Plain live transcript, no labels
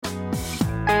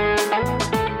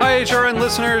HRN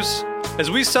listeners.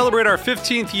 As we celebrate our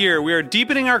 15th year, we are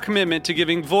deepening our commitment to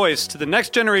giving voice to the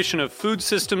next generation of food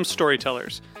systems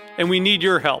storytellers, and we need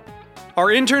your help. Our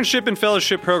internship and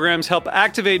fellowship programs help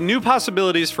activate new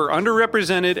possibilities for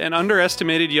underrepresented and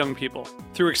underestimated young people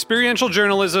through experiential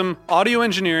journalism, audio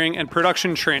engineering, and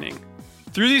production training.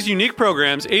 Through these unique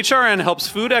programs, HRN helps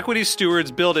food equity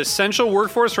stewards build essential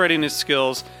workforce readiness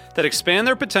skills that expand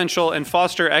their potential and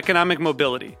foster economic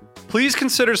mobility. Please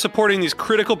consider supporting these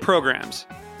critical programs.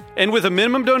 And with a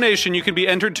minimum donation, you can be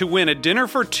entered to win a dinner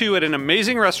for two at an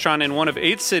amazing restaurant in one of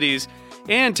 8 cities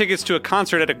and tickets to a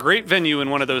concert at a great venue in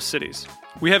one of those cities.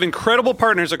 We have incredible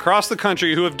partners across the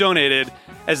country who have donated,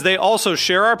 as they also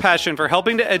share our passion for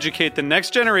helping to educate the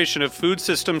next generation of food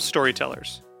systems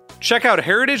storytellers. Check out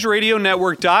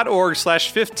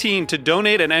heritageradionetwork.org/15 to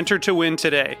donate and enter to win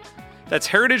today. That's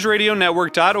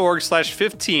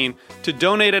heritageradionetwork.org/15 to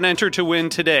donate and enter to win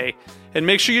today. And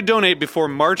make sure you donate before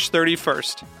March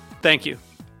 31st. Thank you.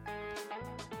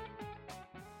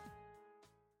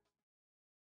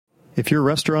 If your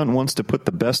restaurant wants to put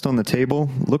the best on the table,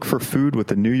 look for food with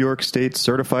the New York State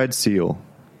Certified Seal.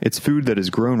 It's food that is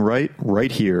grown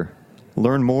right here.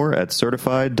 Learn more at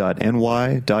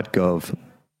certified.ny.gov.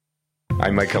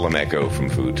 I'm Mike Kalameko from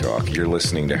Food Talk. You're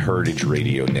listening to Heritage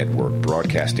Radio Network,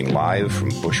 broadcasting live from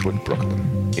Bushwick,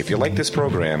 Brooklyn. If you like this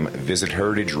program, visit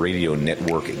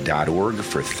heritageradionetwork.org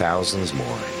for thousands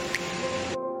more.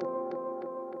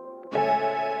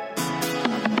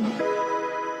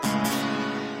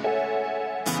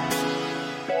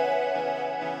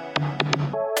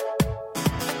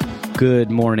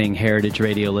 Good morning, Heritage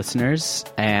Radio listeners,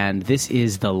 and this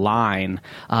is The Line.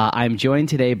 I'm joined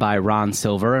today by Ron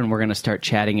Silver, and we're going to start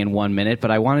chatting in 1 minute,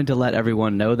 but I wanted to let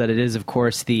everyone know that it is, of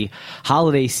course, the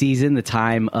holiday season, the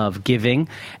time of giving,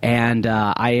 and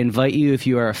I invite you, if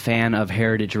you are a fan of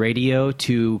Heritage Radio,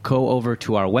 to go over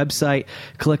to our website,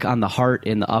 click on the heart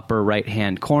in the upper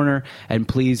right-hand corner, and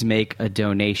please make a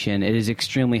donation. It is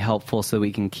extremely helpful so that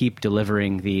we can keep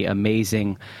delivering the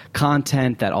amazing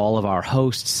content that all of our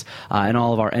hosts and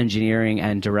all of our engineering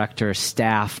and director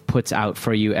staff puts out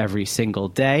for you every single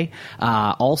day.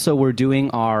 Also, we're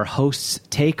doing our hosts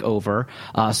takeover,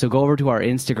 so go over to our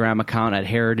Instagram account at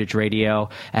Heritage Radio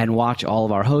and watch all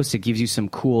of our hosts. It gives you some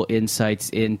cool insights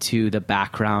into the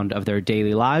background of their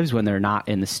daily lives when they're not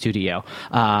in the studio.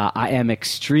 I am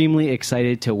extremely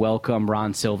excited to welcome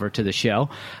Ron Silver to the show.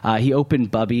 He opened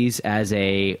Bubby's as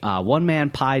a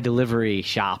one-man pie delivery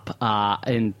shop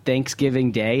in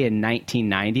Thanksgiving Day in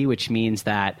 1990, which means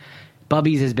that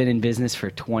Bubby's has been in business for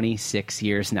 26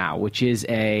 years now, which is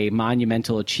a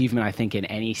monumental achievement, I think, in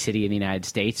any city in the United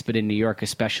States, but in New York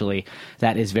especially,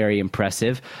 that is very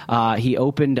impressive. He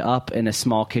opened up in a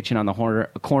small kitchen on the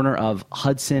corner of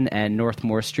Hudson and North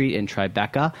Moore Street in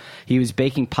Tribeca. He was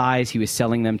baking pies. He was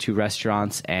selling them to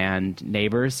restaurants and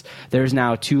neighbors. There's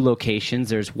now 2 locations.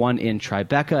 There's one in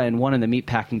Tribeca and one in the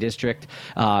Meatpacking District,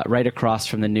 right across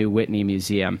from the new Whitney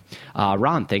Museum.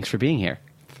 Ron, thanks for being here.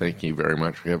 Thank you very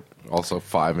much. We have also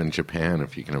 5 in Japan,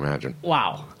 if you can imagine.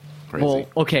 Wow. Crazy. Well,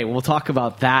 okay, we'll talk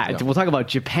about that. Yeah. We'll talk about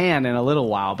Japan in a little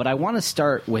while, but I want to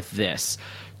start with this.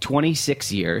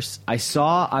 26 years. I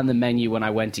saw on the menu when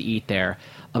I went to eat there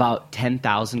about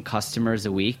 10,000 customers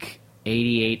a week.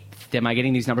 88, am I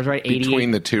getting these numbers right?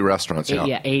 Between the 2 restaurants, yeah.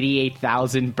 Yeah,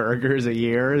 88,000 burgers a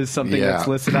year is something that's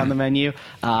listed on the menu.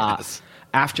 Yes.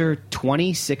 After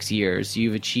 26 years,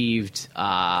 you've achieved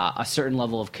a certain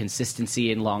level of consistency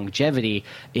and longevity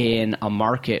in a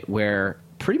market where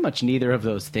pretty much neither of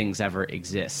those things ever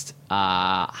exist.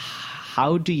 How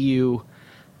have you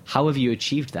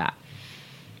achieved that?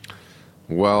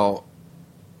 Well,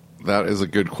 that is a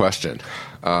good question.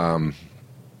 I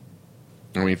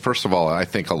mean, first of all, I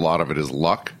think a lot of it is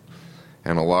luck,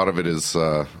 and a lot of it is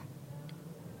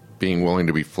being willing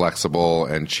to be flexible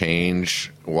and change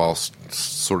while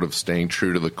sort of staying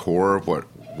true to the core of what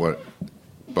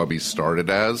Bubby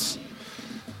started as,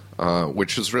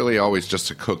 which is really always just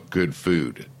to cook good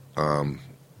food. I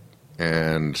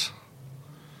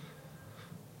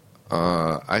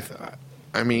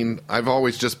mean, I've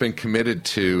always just been committed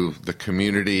to the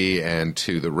community and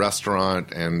to the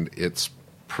restaurant, and it's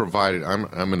provided,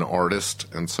 I'm an artist,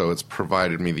 and so it's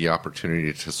provided me the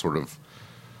opportunity to sort of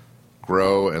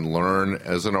grow and learn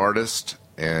as an artist,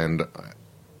 and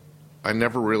I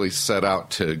never really set out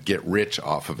to get rich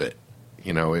off of it.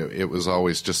 You know, it was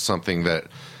always just something that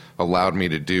allowed me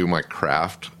to do my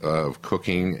craft of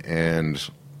cooking and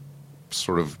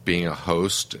sort of being a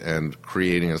host and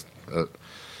creating I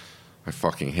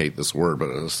fucking hate this word, but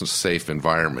a safe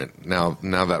environment. Now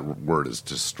that word is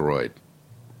destroyed,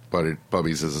 but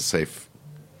Bubby's is a safe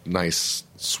nice,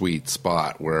 sweet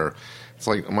spot where it's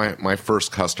like my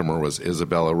first customer was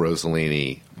Isabella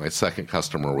Rossellini, my second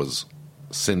customer was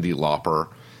Cyndi Lauper,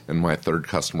 and my third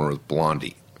customer was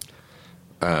Blondie.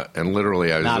 And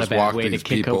literally, I was just walking these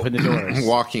people open the doors.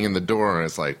 walking in the door, and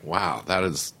it's like, wow, that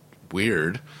is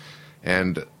weird.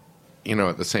 And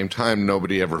at the same time,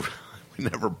 nobody ever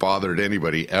never bothered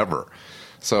anybody ever.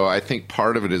 So I think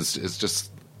part of it is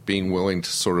just being willing to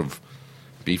sort of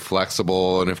be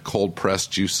flexible, and if cold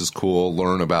pressed juice is cool,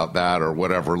 learn about that or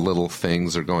whatever little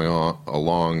things are going on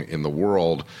along in the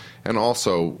world. And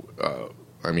also,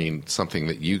 something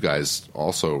that you guys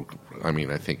also,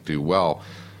 I think do well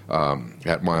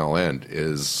at Mile End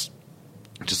is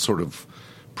just sort of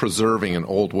preserving an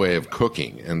old way of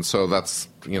cooking. And so that's,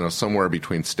 somewhere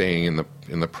between staying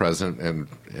in the present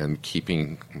and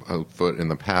keeping a foot in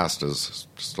the past has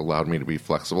just allowed me to be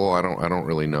flexible. I don't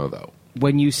really know, though.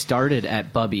 When you started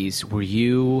at Bubby's, were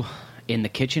you in the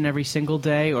kitchen every single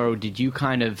day, or did you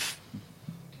kind of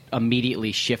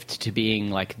immediately shift to being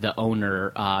like the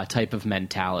owner type of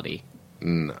mentality?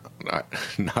 No,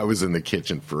 I was in the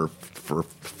kitchen for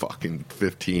fucking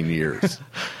 15 years.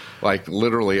 Like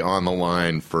literally on the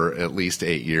line for at least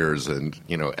 8 years, and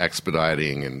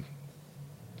expediting, and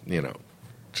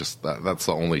just that's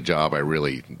the only job I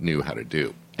really knew how to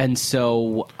do. And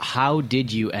so how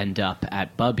did you end up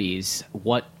at Bubby's?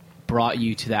 What brought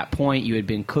you to that point? You had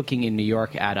been cooking in New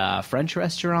York at a French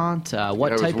restaurant.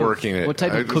 What type of cooking were you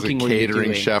doing? I was a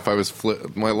catering chef.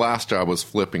 My last job was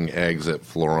flipping eggs at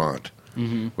Florent,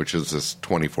 which is this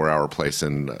 24-hour place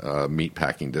in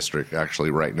Meatpacking District,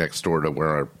 actually right next door to where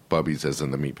our Bubby's is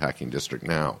in the Meatpacking District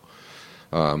now.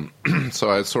 So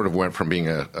I sort of went from being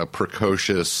a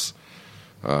precocious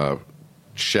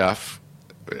chef.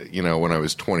 When I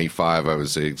was 25, I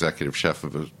was the executive chef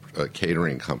of a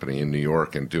catering company in New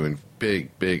York and doing big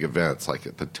events like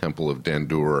at the Temple of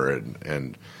Dendur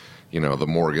and the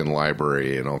Morgan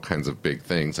Library and all kinds of big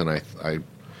things. And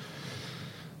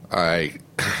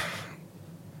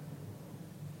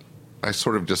I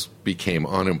sort of just became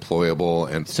unemployable.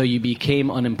 And so you became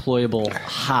unemployable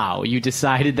how? You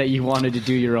decided that you wanted to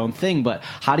do your own thing, but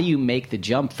how do you make the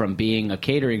jump from being a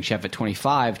catering chef at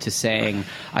 25 to saying,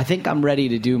 I think I'm ready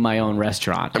to do my own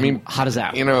restaurant? How does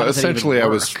that essentially I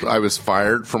was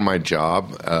fired from my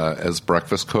job as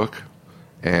breakfast cook,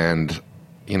 and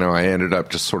I ended up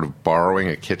just sort of borrowing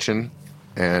a kitchen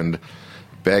and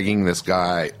begging this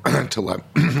guy to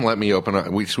let me open up.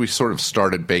 We sort of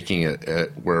started baking it at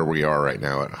where we are right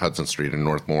now at Hudson Street in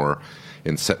Northmore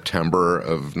in September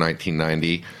of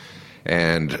 1990,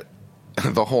 and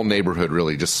the whole neighborhood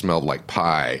really just smelled like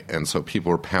pie, and so people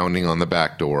were pounding on the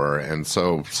back door. And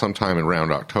so sometime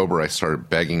around October, I started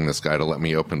begging this guy to let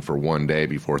me open for one day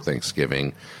before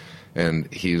Thanksgiving,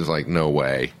 and he was like, no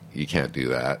way, you can't do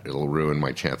that. It'll ruin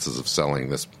my chances of selling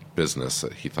this business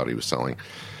that he thought he was selling.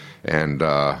 And,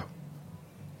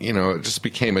 it just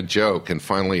became a joke. And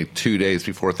finally, 2 days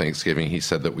before Thanksgiving, he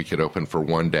said that we could open for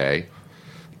one day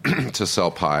to sell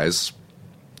pies.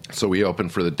 So we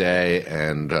opened for the day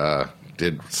and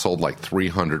sold like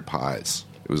 300 pies.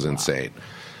 It was insane.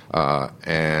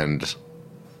 And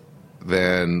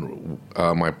then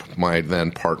my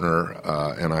then partner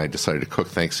and I decided to cook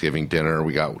Thanksgiving dinner.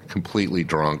 We got completely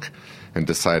drunk and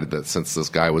decided that since this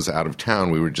guy was out of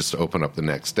town, we would just open up the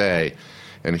next day.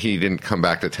 And he didn't come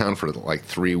back to town for like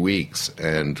 3 weeks,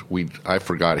 and I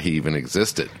forgot he even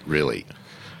existed, really.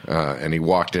 And he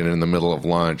walked in the middle of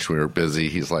lunch. We were busy.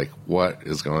 He's like, what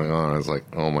is going on? I was like,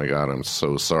 oh, my God, I'm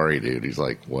so sorry, dude. He's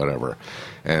like, whatever.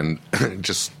 And it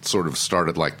just sort of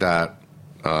started like that.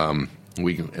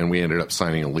 We ended up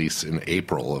signing a lease in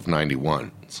April of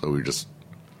 91.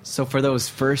 So for those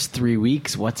first 3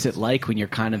 weeks, what's it like when you're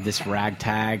kind of this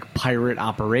ragtag pirate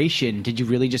operation? Did you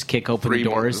really just kick open the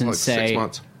doors and say, 6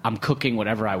 months. I'm cooking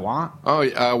whatever I want?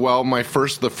 Oh, well,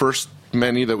 the first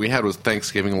menu that we had was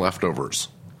Thanksgiving leftovers.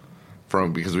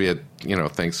 Because we had,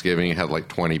 Thanksgiving had like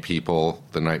 20 people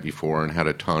the night before and had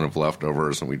a ton of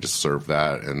leftovers, and we just served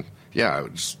that. And, I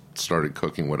just started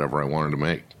cooking whatever I wanted to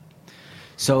make.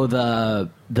 So the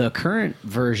current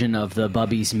version of the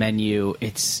Bubby's menu,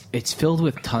 it's filled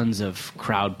with tons of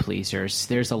crowd pleasers.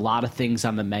 There's a lot of things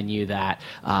on the menu that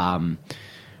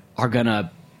are going to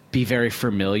be very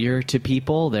familiar to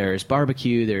people. There's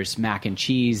barbecue, there's mac and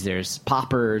cheese, there's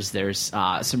poppers, there's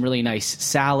some really nice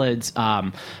salads,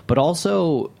 but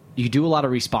also you do a lot of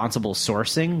responsible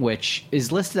sourcing, which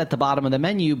is listed at the bottom of the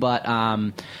menu, but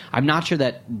I'm not sure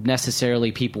that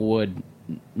necessarily people would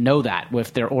know that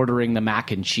if they're ordering the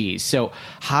mac and cheese. So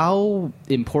how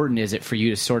important is it for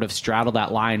you to sort of straddle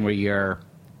that line where you're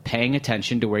paying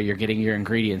attention to where you're getting your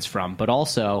ingredients from, but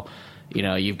also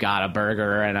you've got a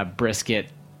burger and a brisket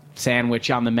sandwich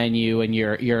on the menu, and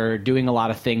you're doing a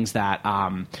lot of things that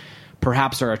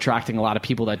perhaps are attracting a lot of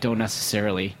people that don't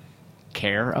necessarily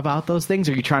care about those things?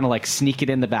 Are you trying to like sneak it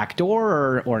in the back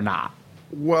door or not?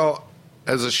 Well,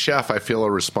 as a chef, I feel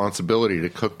a responsibility to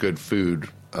cook good food,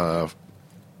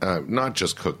 not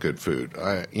just cook good food.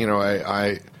 I've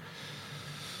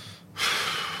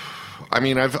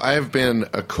been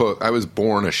a cook. I was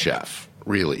born a chef,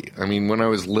 really. I mean, when I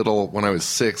was little, when I was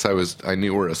 6, I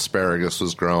knew where asparagus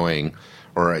was growing,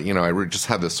 or I just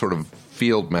had this sort of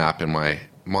field map in my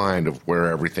mind of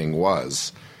where everything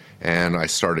was. And I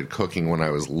started cooking when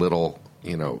I was little,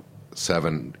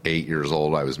 7, 8 years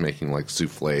old. I was making like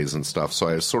souffles and stuff. So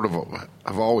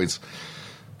I've always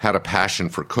had a passion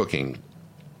for cooking.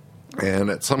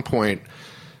 And at some point,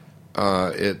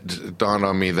 it dawned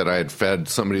on me that I had fed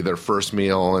somebody their first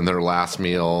meal and their last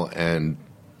meal, and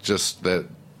just that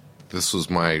this was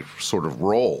my sort of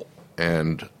role.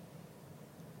 And,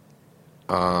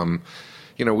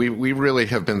 we really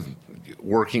have been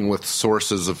working with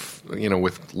sources of,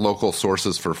 with local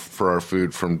sources for our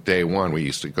food from day one. We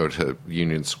used to go to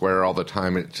Union Square all the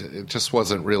time. It just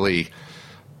wasn't really,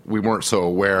 we weren't so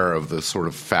aware of the sort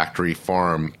of factory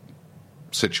farm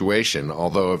situation.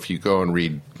 Although if you go and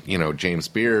read, James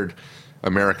Beard,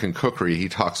 American Cookery, he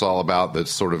talks all about the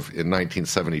sort of, in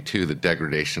 1972, the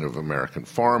degradation of American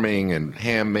farming and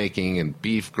ham making and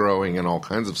beef growing and all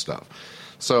kinds of stuff.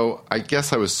 So I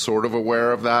guess I was sort of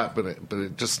aware of that, but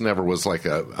it just never was like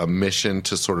a mission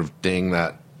to sort of ding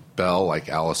that bell like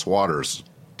Alice Waters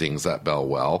dings that bell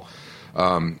well.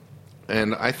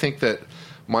 And I think that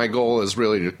my goal is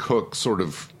really to cook sort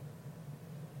of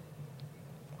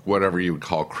whatever you would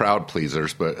call crowd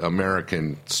pleasers, but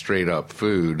American straight-up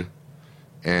food,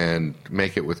 and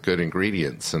make it with good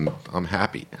ingredients, and I'm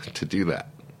happy to do that.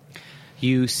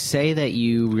 You say that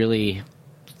you really,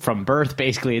 from birth,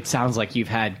 basically, it sounds like you've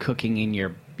had cooking in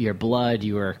your blood.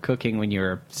 You were cooking when you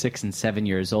were 6 and 7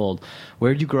 years old.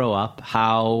 Where did you grow up?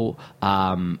 How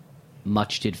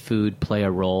much did food play a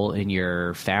role in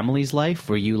your family's life?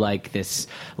 Were you like this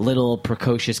little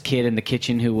precocious kid in the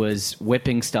kitchen who was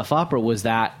whipping stuff up, or was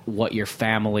that what your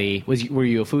family was? Were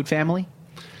you a food family?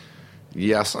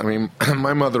 Yes. I mean,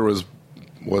 my mother was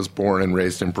born and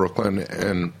raised in Brooklyn,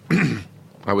 and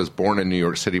I was born in New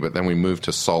York City, but then we moved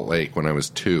to Salt Lake when I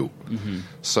was 2. Mm-hmm.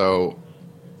 So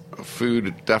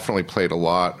food definitely played a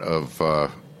lot of a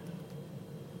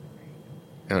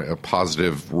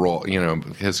positive role,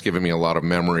 has given me a lot of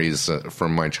memories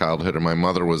from my childhood. And my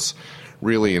mother was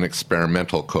really an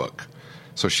experimental cook.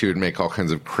 So she would make all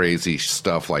kinds of crazy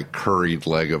stuff like curried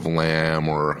leg of lamb,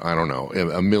 or I don't know,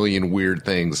 a million weird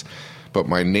things. But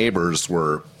my neighbors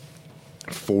were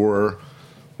 4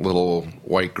 little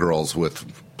white girls with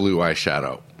blue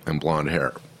eyeshadow and blonde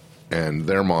hair. And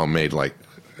their mom made like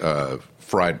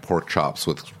fried pork chops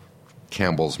with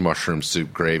Campbell's mushroom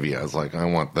soup gravy. I was like, I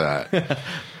want that.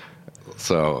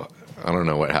 So I don't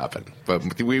know what happened,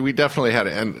 but we definitely had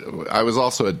it. And I was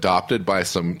also adopted by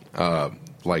some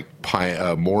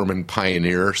Mormon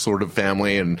pioneer sort of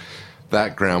family, and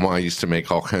that grandma used to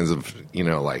make all kinds of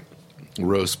like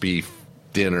roast beef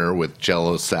dinner with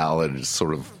Jell-O salad,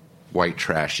 sort of white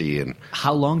trashy. And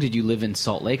how long did you live in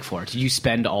Salt Lake for? Did you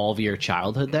spend all of your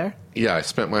childhood there? Yeah, I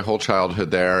spent my whole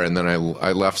childhood there, and then I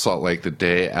left Salt Lake the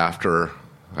day after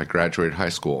I graduated high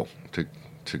school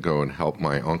to go and help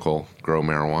my uncle grow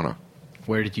marijuana.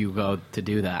 Where did you go to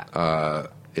do that?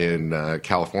 In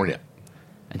California.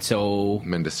 And so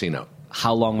Mendocino.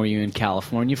 How long were you in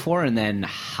California for, and then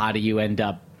how do you end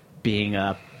up being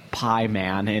a pie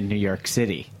man in New York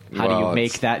City? How do you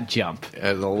make that jump?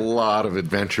 There's a lot of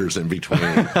adventures in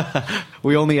between.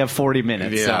 We only have 40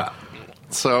 minutes. Yeah.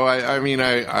 So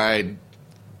I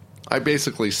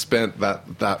basically spent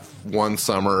that one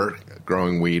summer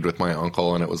growing weed with my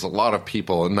uncle, and it was a lot of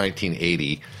people in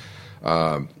 1980.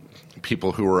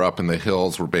 People who were up in the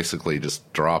hills were basically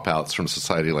just dropouts from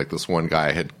society. Like this one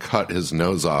guy had cut his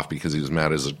nose off because he was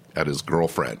mad at his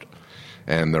girlfriend.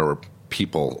 And there were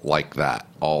people like that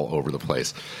all over the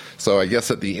place. So I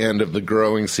guess at the end of the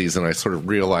growing season, I sort of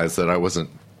realized that I wasn't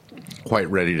quite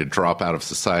ready to drop out of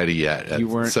society yet at 17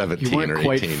 or 18. You weren't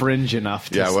quite fringe enough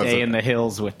to stay in the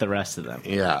hills with the rest of them.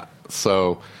 Yeah.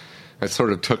 So I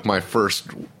sort of took my first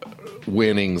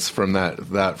winnings from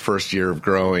that first year of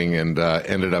growing, and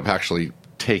ended up actually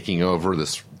taking over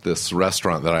this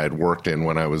restaurant that I had worked in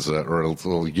when I was or a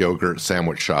little yogurt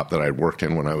sandwich shop that I had worked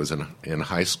in when I was in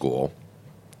high school.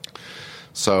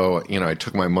 So I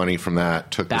took my money from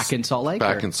that, in Salt Lake,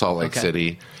 in Salt Lake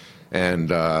City, and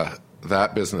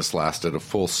that business lasted a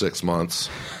full 6 months,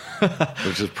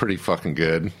 which is pretty fucking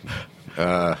good.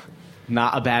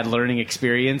 not a bad learning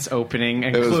experience opening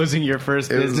and closing your first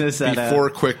business. Before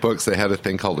QuickBooks, they had a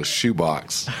thing called a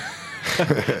shoebox.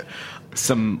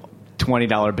 Some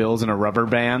 $20 bills and a rubber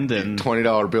band. And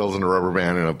 $20 bills and a rubber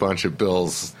band and a bunch of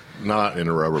bills not in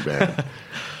a rubber band.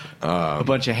 A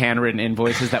bunch of handwritten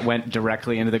invoices that went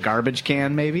directly into the garbage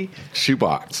can, maybe?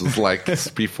 Shoebox was like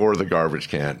before the garbage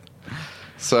can.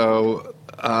 So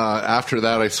after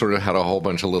that, I sort of had a whole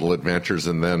bunch of little adventures,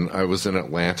 and then I was in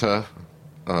Atlanta,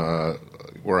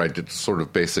 where I did sort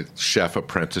of basic chef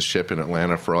apprenticeship in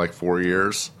Atlanta for like 4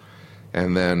 years.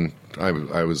 And then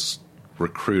I was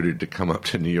recruited to come up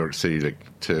to New York City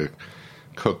to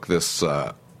cook this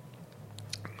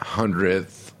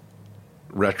 100th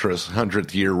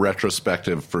year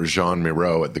retrospective for Jean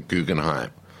Miro at the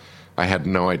Guggenheim. I had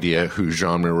no idea who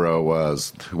Jean Miro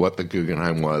was, what the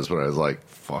Guggenheim was, but I was like,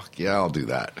 fuck yeah, I'll do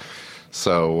that.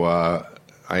 So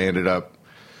I ended up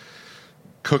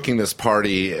cooking this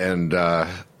party, and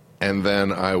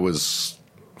then I was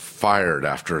fired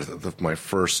after my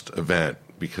first event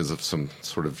because of some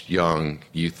sort of young,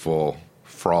 youthful,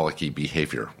 frolicky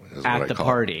behavior. Is at what the I call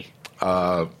party?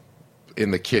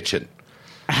 In the kitchen.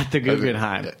 At the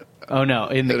Guggenheim. Oh, no,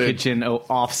 in the kitchen,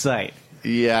 off-site.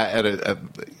 Yeah,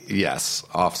 yes,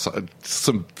 off-site.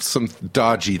 Some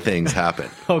dodgy things happen.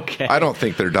 Okay. I don't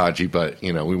think they're dodgy, but,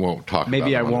 we won't talk about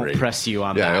Maybe them I won't press you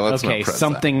on that. Let's okay, not press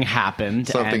something that. happened.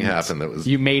 Something happened that was...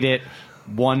 You made it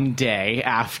one day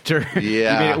after.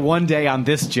 Yeah. You made it one day on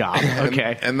this job.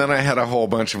 Okay. And then I had a whole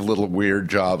bunch of little weird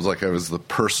jobs, like I was the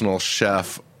personal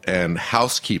chef and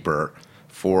housekeeper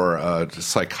for a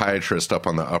psychiatrist up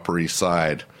on the Upper East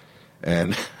Side,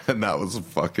 and that was a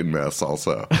fucking mess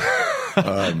also.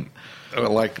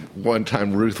 Like one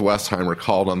time Ruth Westheimer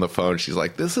called on the phone. She's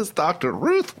like, "This is Dr.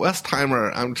 Ruth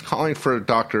Westheimer. I'm calling for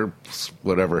Dr.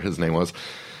 whatever his name was."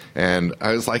 And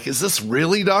I was like, "Is this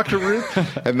really Dr.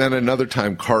 Ruth?" And then another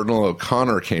time Cardinal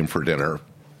O'Connor came for dinner.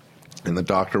 And the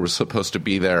doctor was supposed to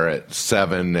be there at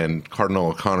 7, and Cardinal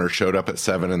O'Connor showed up at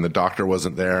 7, and the doctor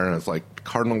wasn't there. And I was like,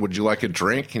 "Cardinal, would you like a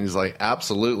drink?" And he's like,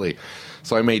 "Absolutely."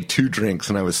 So I made 2 drinks,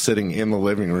 and I was sitting in the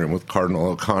living room with Cardinal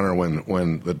O'Connor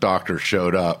when the doctor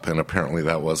showed up, and apparently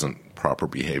that wasn't proper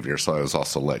behavior, so I was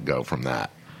also let go from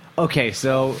that. Okay,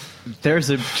 so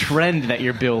there's a trend that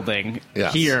you're building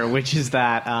Yes. here, which is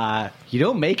that you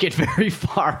don't make it very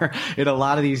far in a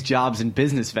lot of these jobs and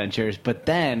business ventures, but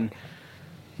then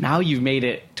now you've made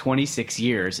it 26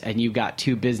 years and you've got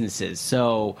 2 businesses.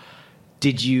 So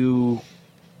did you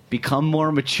become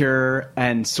more mature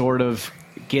and sort of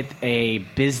get a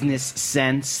business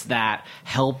sense that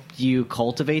helped you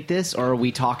cultivate this, or are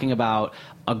we talking about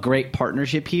a great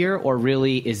partnership here, or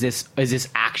really is this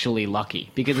actually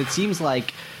lucky? Because it seems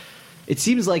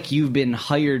like you've been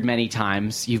hired many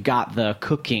times, you've got the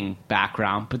cooking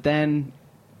background, but then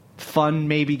fun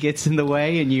maybe gets in the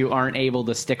way and you aren't able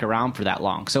to stick around for that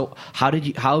long. So how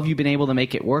have you been able to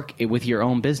make it work with your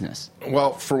own business?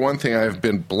 Well, for one thing, I've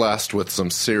been blessed with some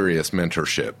serious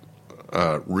mentorship.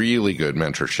 Really good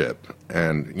mentorship.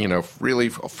 And, really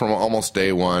from almost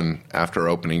day one after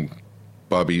opening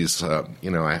Bubby's,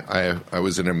 I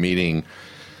was in a meeting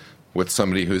with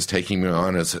somebody who's taking me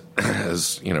on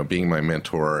as being my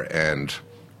mentor. And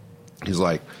he's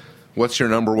like, "What's your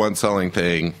number one selling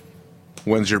thing?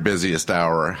 When's your busiest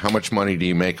hour? How much money do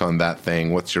you make on that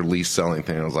thing? What's your least selling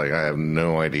thing?" I was like, "I have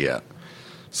no idea."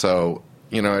 So,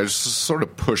 I was just sort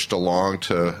of pushed along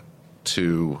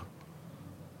to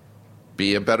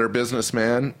be a better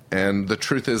businessman, and the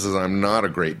truth is I'm not a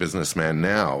great businessman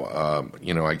now.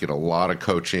 I get a lot of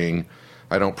coaching.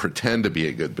 I don't pretend to be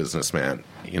a good businessman.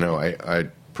 I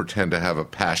pretend to have a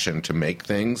passion to make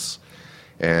things,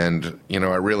 and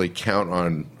I really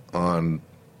count on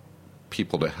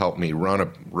people to help me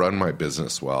run my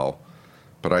business well.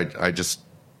 But I just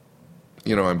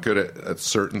I'm good at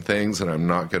certain things, and I'm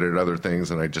not good at other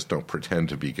things, and I just don't pretend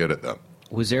to be good at them.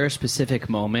 Was there a specific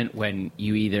moment when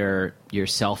you either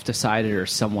yourself decided or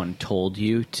someone told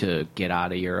you to get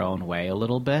out of your own way a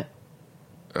little bit?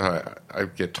 I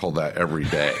get told that every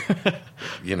day.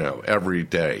 Every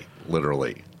day,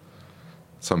 literally.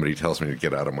 Somebody tells me to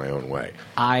get out of my own way.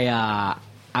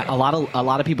 A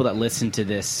lot of people that listen to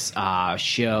this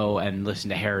show and listen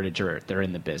to Heritage, they're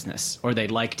in the business, or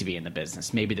they'd like to be in the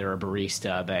business. Maybe they're a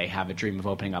barista. They have a dream of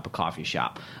opening up a coffee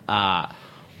shop.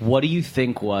 What do you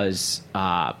think was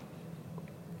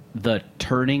the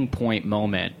turning point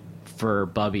moment for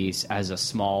Bubby's as a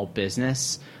small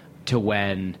business to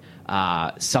when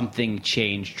something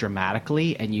changed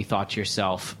dramatically and you thought to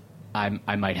yourself,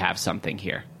 I might have something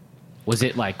here? Was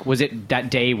it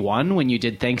that day one when you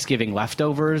did Thanksgiving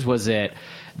leftovers? Was it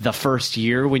the first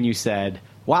year when you said,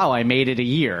 "Wow, I made it a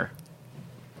year"?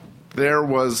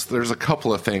 There's a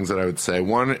couple of things that I would say.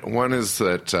 One is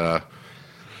that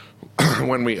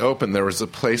when we opened, there was a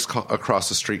place across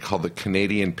the street called the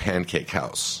Canadian Pancake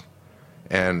House.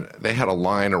 And they had a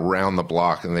line around the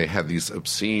block, and they had these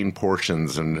obscene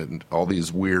portions and all these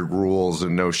weird rules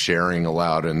and no sharing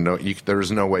allowed. And there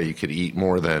was no way you could eat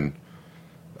more than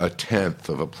a tenth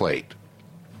of a plate.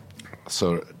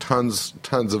 So tons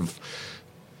of,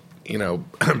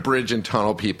 bridge and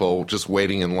tunnel people just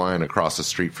waiting in line across the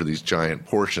street for these giant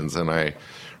portions. And I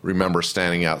remember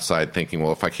standing outside thinking,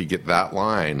 well, if I could get that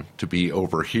line to be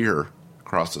over here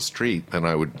across the street, then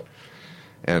I would.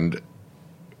 And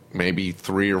maybe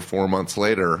 3 or 4 months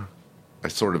later, I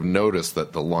sort of noticed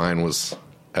that the line was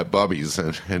at Bubby's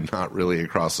and not really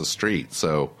across the street.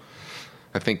 So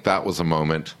I think that was a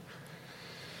moment.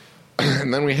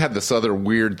 And then we had this other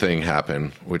weird thing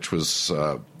happen, which was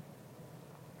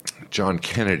John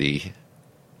Kennedy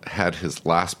had his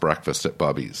last breakfast at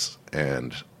Bubby's.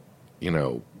 And,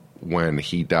 when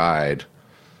he died,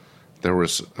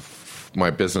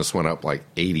 my business went up like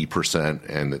 80%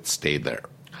 and it stayed there.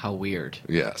 How weird.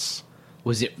 Yes.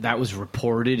 That was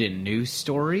reported in news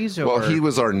stories? Or? Well, he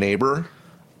was our neighbor.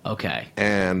 Okay.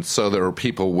 And so there were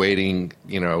people waiting,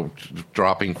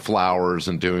 dropping flowers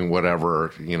and doing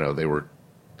whatever, they were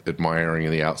admiring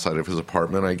the outside of his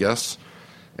apartment, I guess.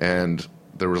 And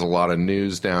there was a lot of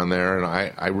news down there. And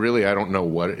I don't know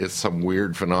what, it's some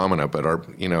weird phenomena, but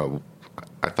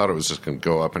I thought it was just going to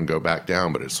go up and go back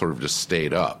down, but it sort of just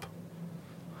stayed up.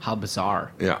 How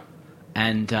bizarre. Yeah.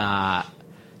 And,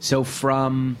 so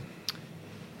from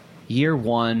year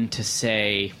 1 to,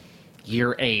 say,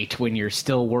 year 8, when you're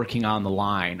still working on the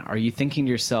line, are you thinking to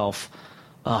yourself,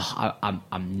 I'm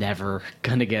never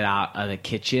going to get out of the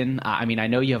kitchen? I mean, I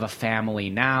know you have a family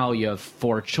now. You have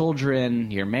 4 children.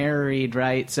 You're married,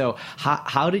 right? So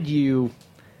how did you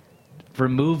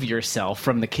remove yourself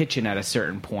from the kitchen at a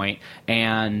certain point?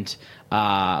 And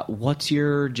what's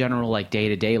your general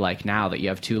day-to-day like now that you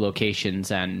have 2 locations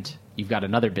and you've got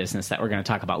another business that we're going to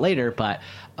talk about later, but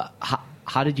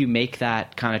how did you make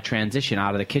that kind of transition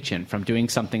out of the kitchen from doing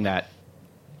something that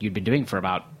you'd been doing for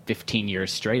about 15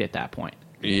 years straight at that point?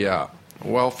 Yeah.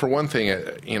 Well, for one thing,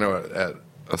 at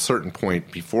a certain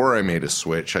point before I made a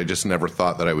switch, I just never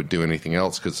thought that I would do anything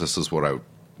else because this is what I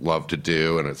love to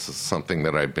do, and it's something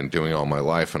that I've been doing all my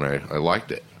life, and I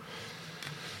liked it.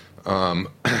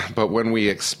 But when we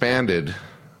expanded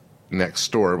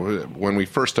next door, when we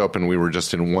first opened, we were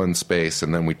just in one space,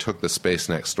 and then we took the space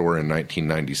next door in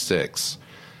 1996.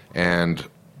 And,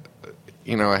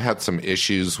 I had some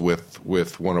issues with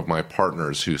one of my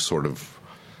partners who sort of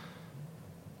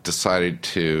decided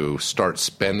to start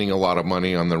spending a lot of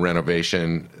money on the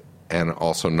renovation and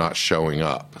also not showing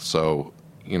up. So,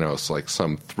 it's like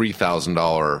some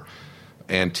 $3,000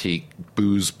 antique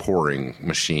booze pouring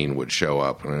machine would show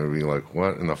up, and I'd be like,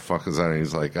 what in the fuck is that? And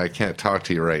he's like, I can't talk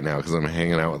to you right now because I'm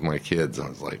hanging out with my kids. And I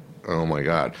was like, oh my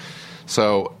God.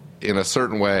 So in a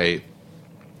certain way,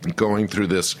 going through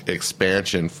this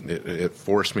expansion, it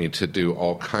forced me to do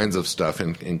all kinds of stuff,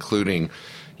 including,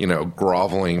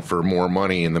 groveling for more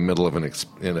money in the middle of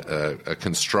a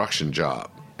construction job.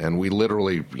 And we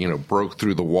literally, broke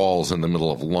through the walls in the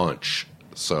middle of lunch.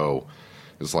 So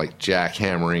it's like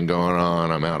jackhammering going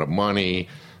on. I'm out of money.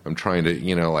 I'm trying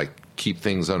to, keep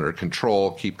things under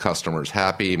control, keep customers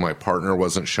happy. My partner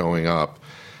wasn't showing up.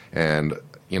 And,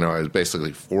 I was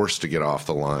basically forced to get off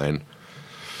the line.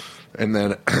 And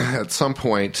then at some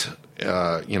point,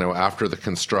 after the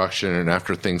construction and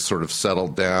after things sort of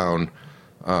settled down,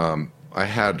 I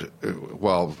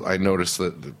noticed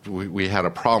that we had a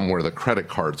problem where the credit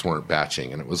cards weren't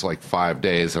batching, and it was like 5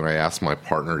 days, and I asked my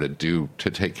partner to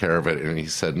take care of it, and he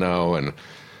said no, and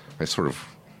I sort of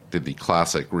did the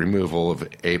classic removal of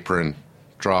apron,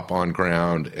 drop on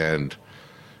ground, and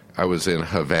I was in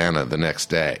Havana the next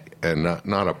day, and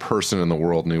not a person in the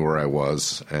world knew where I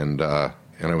was, and I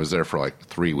was there for like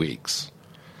 3 weeks.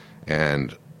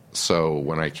 And so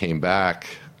when I came back,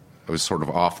 I was sort of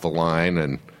off the line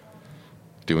and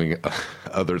doing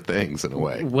other things in a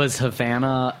way. Was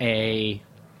Havana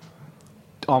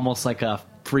almost like a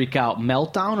freak out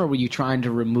meltdown, or were you trying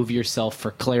to remove yourself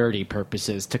for clarity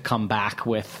purposes to come back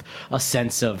with a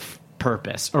sense of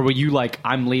purpose? Or were you like,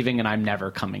 I'm leaving and I'm never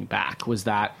coming back? Was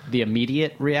that the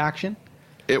immediate reaction?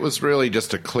 It was really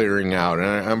just a clearing out, and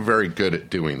I'm very good at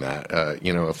doing that.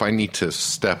 If I need to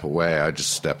step away, I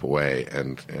just step away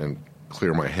and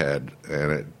clear my head,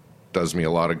 and it does me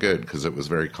a lot of good because it was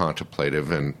very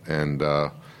contemplative, and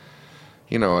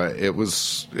it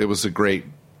was a great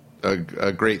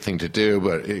a great thing to do,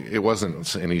 but it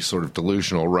wasn't any sort of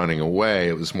delusional running away.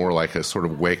 It was more like a sort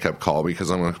of wake-up call, because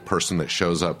I'm a person that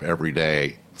shows up every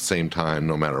day, same time,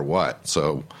 no matter what.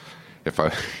 So if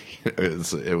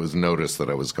it was noticed that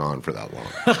I was gone for that long.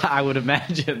 I would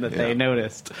imagine that they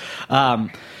noticed.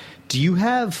 Do you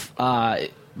have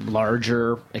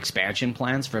larger expansion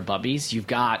plans for Bubby's? You've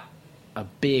got a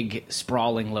big,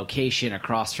 sprawling location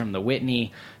across from the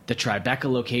Whitney. The Tribeca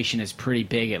location is pretty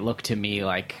big. It looked to me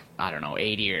like, I don't know,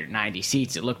 80 or 90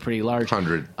 seats. It looked pretty large.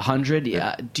 100. 100?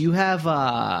 Yeah. Do you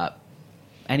have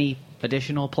any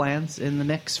additional plans in the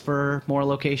mix for more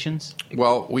locations?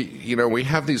 Well, we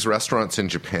have these restaurants in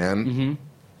Japan,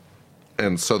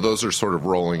 and so those are sort of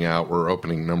rolling out. We're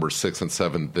opening number 6 and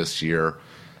 7 this year.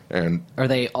 And are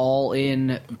they all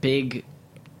in big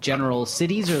general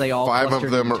cities, or are they all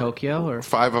clustered in Tokyo? Or?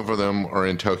 5 of them are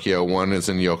in Tokyo. 1 is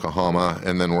in Yokohama,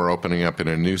 and then we're opening up in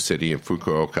a new city in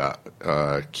Fukuoka,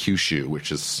 Kyushu,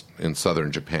 which is in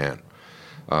southern Japan,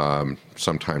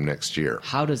 sometime next year.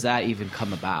 How does that even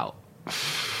come about?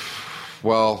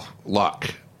 Well, luck.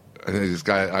 This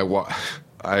guy,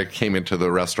 I came into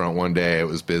the restaurant one day. It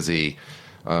was busy.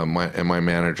 My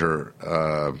manager,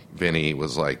 Vinny,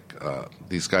 was like,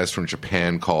 these guys from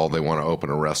Japan called. They want to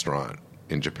open a restaurant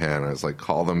in Japan. I was like,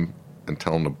 call them and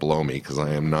tell them to blow me, because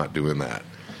I am not doing that.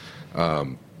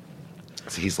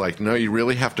 So he's like, no, you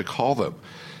really have to call them.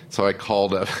 So I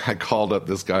called up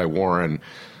this guy, Warren.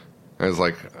 I was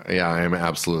like, yeah, I am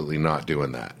absolutely not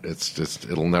doing that. It's just,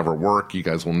 it'll never work. You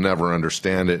guys will never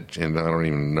understand it. And I don't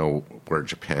even know where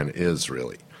Japan is,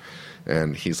 really.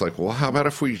 And he's like, well, how about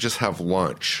if we just have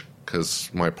lunch?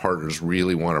 Because my partners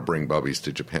really want to bring Bubby's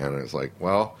to Japan. And I was like,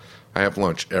 well, I have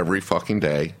lunch every fucking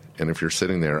day. And if you're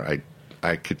sitting there,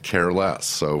 I could care less.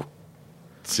 So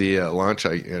see you at lunch.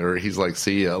 Or he's like,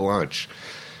 see you at lunch.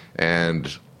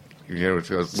 And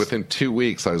within 2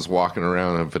 weeks, I was walking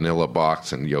around in a vanilla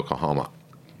box in Yokohama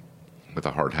with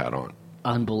a hard hat on.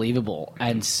 Unbelievable.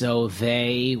 And so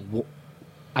why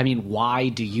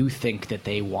do you think that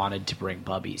they wanted to bring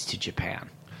Bubby's to Japan?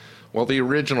 Well, the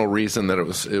original reason that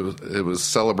it was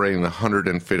celebrating the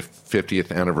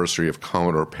 150th anniversary of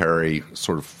Commodore Perry,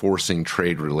 sort of forcing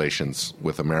trade relations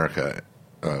with America,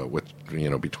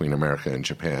 between America and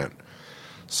Japan.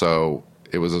 So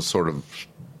it was a sort of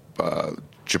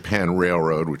Japan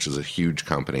Railroad, which is a huge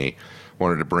company,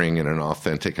 wanted to bring in an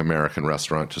authentic American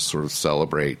restaurant to sort of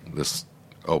celebrate this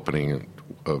opening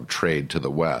of trade to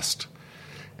the West.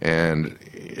 And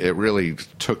it really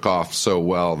took off so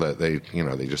well that they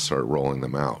just started rolling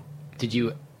them out. Did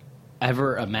you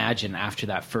ever imagine after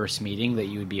that first meeting that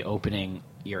you would be opening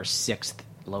your 6th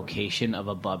location of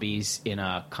a Bubby's in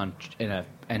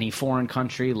any foreign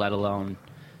country, let alone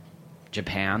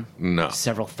Japan? No.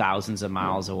 Several thousands of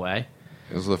miles away?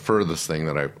 It was the furthest thing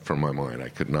from my mind. I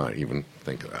could not even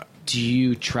think of that. Do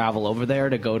you travel over there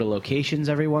to go to locations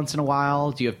every once in a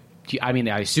while?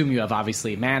 I assume you have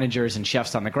obviously managers and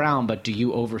chefs on the ground, but do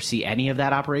you oversee any of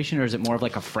that operation, or is it more of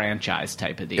like a franchise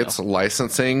type of deal? It's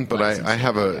licensing, but I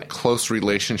have a close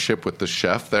relationship with the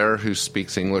chef there who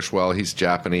speaks English well. He's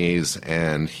Japanese,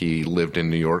 and he lived in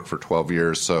New York for 12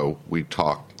 years, so we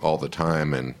talk all the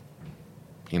time, and,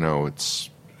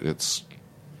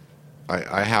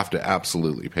 I have to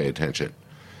absolutely pay attention.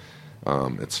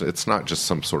 It's not just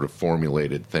some sort of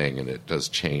formulated thing, and it does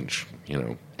change,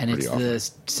 And it's often.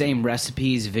 The same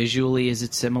recipes visually. Is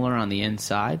it similar on the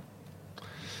inside?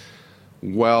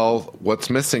 Well, what's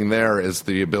missing there is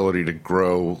the ability to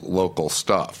grow local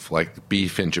stuff. Like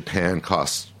beef in Japan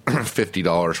costs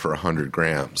 $50 for 100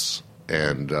 grams,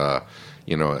 and a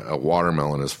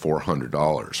watermelon is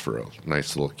 $400 for a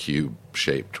nice little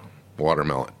cube-shaped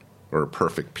watermelon, or a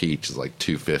perfect peach is like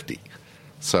 $250.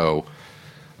 So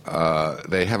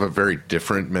they have a very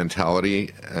different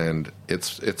mentality, and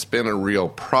it's been a real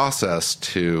process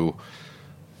to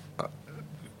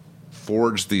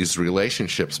forge these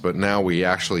relationships. But now we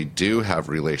actually do have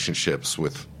relationships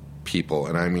with people,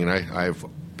 and I've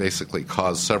basically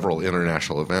caused several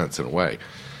international events in a way.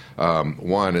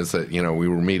 One is that we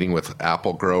were meeting with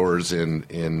apple growers in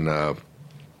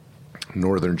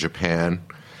northern Japan,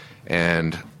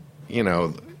 and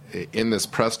in this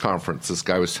press conference, this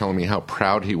guy was telling me how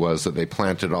proud he was that they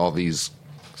planted all these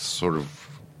sort of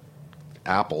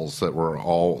apples that were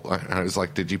all... I was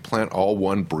like, did you plant all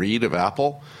one breed of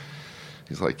apple?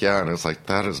 He's like, yeah. And I was like,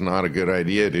 that is not a good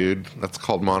idea, dude. That's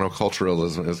called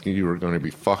monoculturalism. You are going to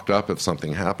be fucked up if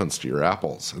something happens to your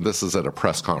apples. And this is at a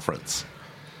press conference.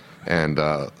 And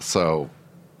so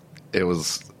it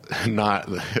was...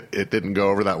 it didn't go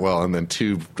over that well, and then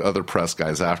 2 other press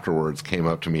guys afterwards came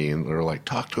up to me and they were like,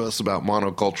 talk to us about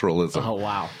monoculturalism. Oh,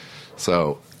 wow.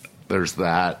 So there's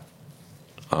that,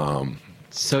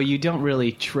 So you don't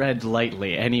really tread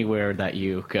lightly anywhere that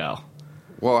you go.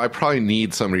 Well, I probably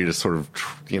need somebody to sort of,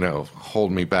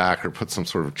 hold me back or put some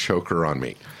sort of choker on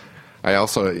me. I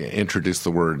also introduced the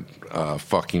word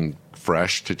fucking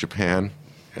fresh to Japan,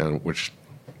 which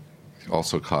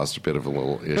also caused a bit of a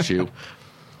little issue.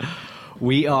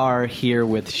 We are here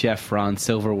with Chef Ron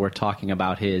Silver. We're talking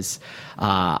about his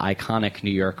iconic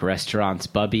New York restaurants,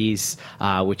 Bubby's,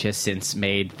 which has since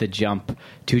made the jump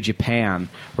to Japan.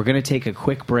 We're going to take a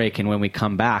quick break, and when we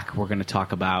come back, we're going to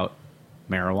talk about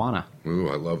marijuana. Ooh,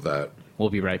 I love that. We'll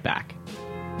be right back.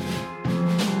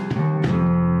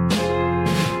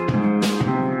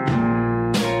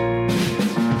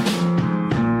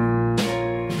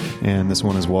 And this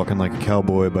one is Walking Like a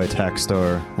Cowboy by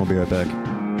Tackstar. We'll be right back.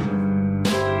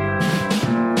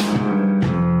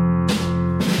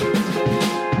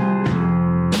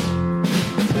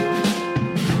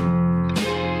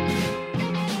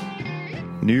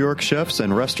 New York chefs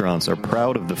and restaurants are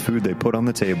proud of the food they put on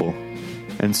the table.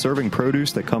 And serving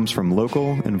produce that comes from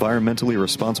local, environmentally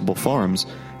responsible farms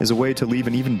is a way to leave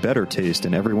an even better taste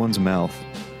in everyone's mouth.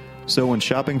 So when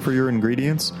shopping for your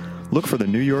ingredients, look for the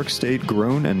New York State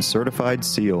Grown and Certified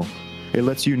seal. It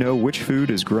lets you know which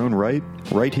food is grown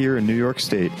right here in New York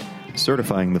State,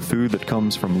 certifying the food that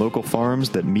comes from local farms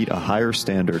that meet a higher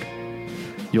standard.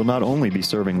 You'll not only be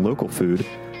serving local food,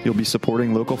 you'll be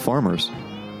supporting local farmers.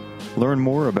 Learn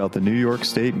more about the New York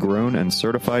State Grown and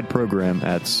Certified program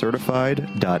at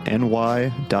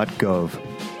certified.ny.gov.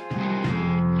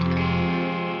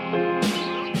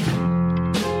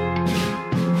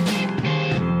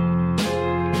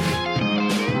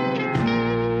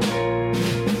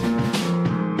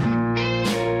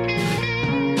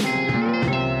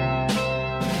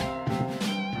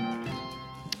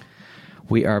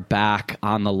 We are back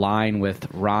on the line with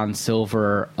Ron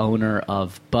Silver, owner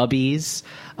of Bubby's.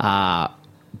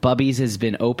 Bubby's has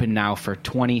been open now for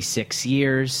 26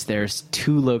 years. There's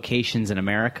 2 locations in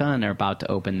America, and they're about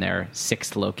to open their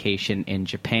 6th location in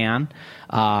Japan.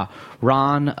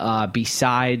 Ron,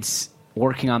 besides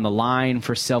working on the line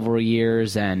for several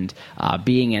years and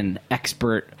being an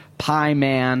expert pie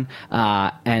man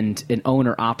and an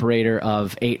owner-operator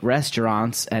of 8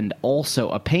 restaurants and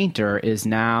also a painter, is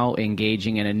now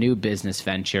engaging in a new business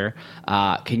venture.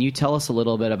 Can you tell us a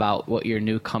little bit about what your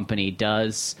new company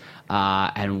does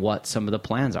and what some of the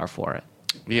plans are for it?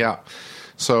 Yeah.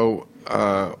 So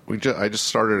I just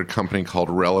started a company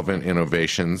called Relevant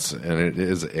Innovations, and it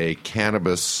is a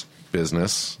cannabis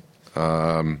business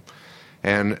and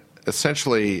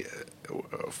essentially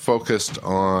focused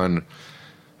on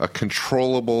a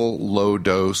controllable,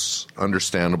 low-dose,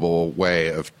 understandable way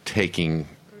of taking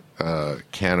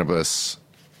cannabis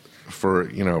for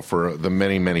the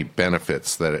many, many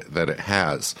benefits that it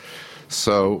has.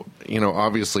 So,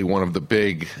 obviously one of the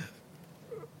big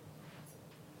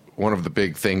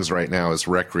things right now is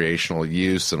recreational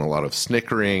use and a lot of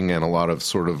snickering and a lot of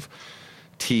sort of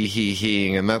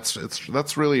tee-hee-heeing, and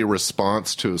that's really a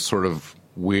response to a sort of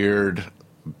weird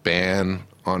ban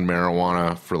on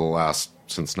marijuana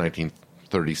since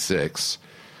 1936,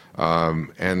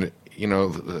 and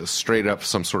straight up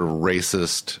some sort of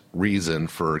racist reason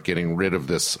for getting rid of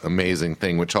this amazing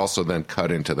thing, which also then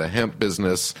cut into the hemp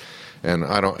business. And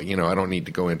I don't need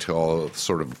to go into all the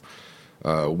sort of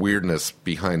weirdness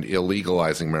behind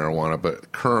illegalizing marijuana,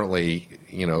 but currently,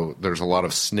 there's a lot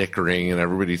of snickering and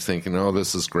everybody's thinking, oh,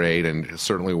 this is great. And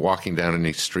certainly walking down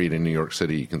any street in New York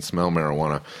City, you can smell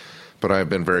marijuana. But I've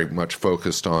been very much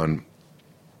focused on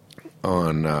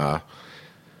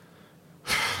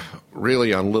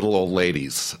really on little old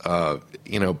ladies.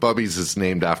 Bubby's is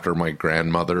named after my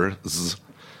grandmother's,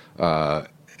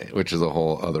 which is a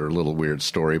whole other little weird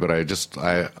story. But I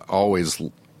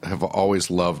have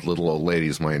always loved little old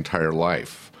ladies my entire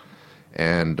life,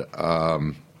 and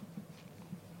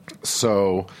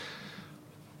so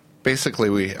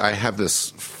basically I have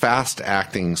this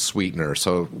fast-acting sweetener.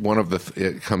 So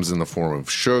it comes in the form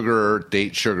of sugar,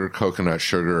 date sugar, coconut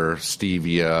sugar,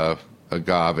 stevia,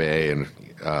 agave, and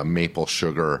maple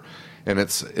sugar. And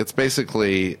it's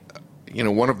basically,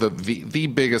 one of the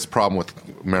biggest problem with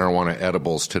marijuana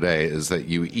edibles today is that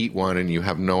you eat one and you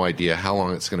have no idea how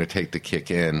long it's going to take to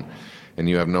kick in, and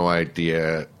you have no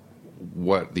idea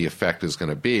what the effect is going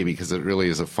to be, because it really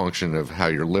is a function of how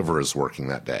your liver is working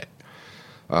that day.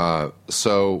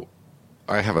 So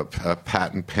I have a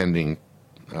patent pending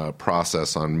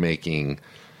process on making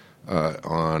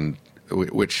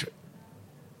which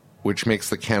makes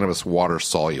the cannabis water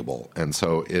soluble, and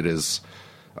so it has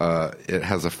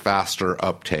a faster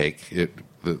uptake.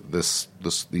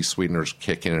 These sweeteners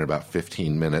kick in about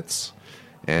 15 minutes,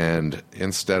 And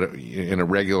instead of in a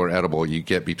regular edible, you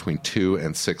get between 2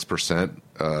 and 6%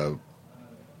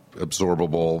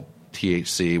 absorbable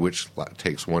THC, which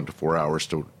takes 1 to 4 hours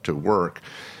to work.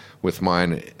 With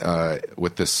mine,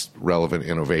 with this relevant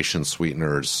innovation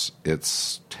sweeteners,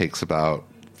 it takes about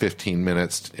 15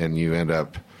 minutes, and you end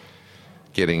up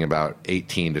getting about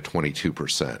 18 to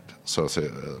 22%. So it's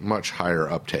a much higher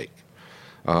uptake.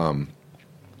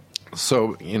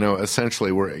 So,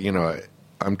 essentially,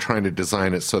 I'm trying to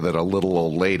design it so that a little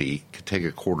old lady could take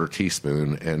a quarter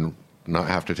teaspoon and not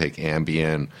have to take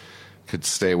Ambien, could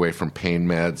stay away from pain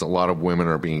meds. A lot of women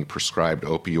are being prescribed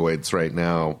opioids right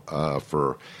now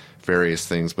for various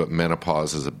things, but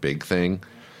menopause is a big thing.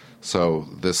 So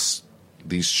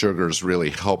these sugars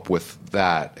really help with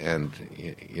that and,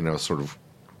 sort of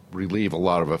relieve a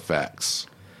lot of effects.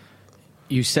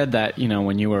 You said that,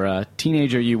 when you were a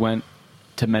teenager, you went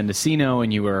to Mendocino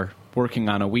and you were working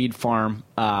on a weed farm.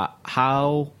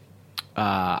 How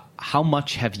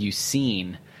much have you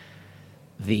seen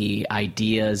the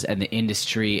ideas and the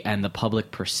industry and the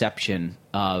public perception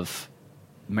of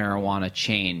marijuana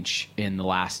change in the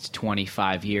last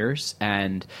 25 years?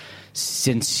 And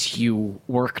since you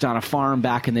worked on a farm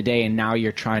back in the day and now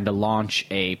you're trying to launch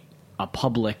a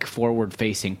public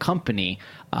forward-facing company,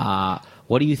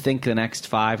 what do you think the next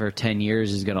 5 or 10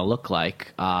 years is going to look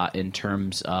like in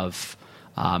terms of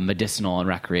medicinal and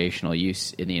recreational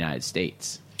use in the United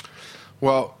States?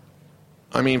 Well,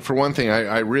 I mean, for one thing,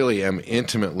 I really am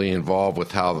intimately involved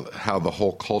with how the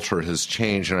whole culture has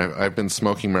changed. And I've been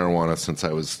smoking marijuana since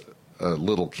I was a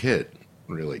little kid,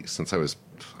 really, since I was,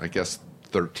 I guess,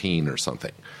 13 or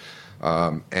something.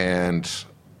 And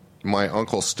my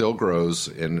uncle still grows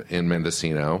in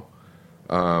Mendocino.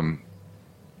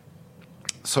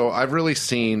 So I've really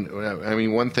seen,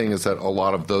 one thing is that a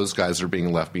lot of those guys are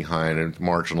being left behind and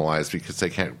marginalized because they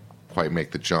can't quite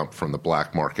make the jump from the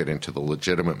black market into the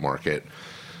legitimate market.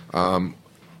 But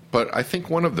I think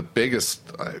one of the biggest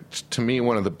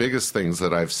things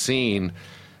that I've seen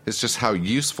is just how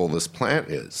useful this plant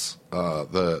is.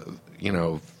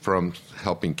 From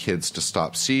helping kids to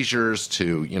stop seizures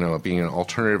to, being an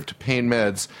alternative to pain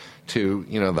meds to,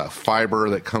 the fiber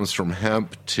that comes from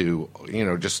hemp to,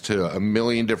 just to a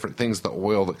million different things, the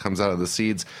oil that comes out of the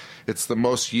seeds. It's the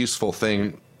most useful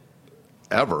thing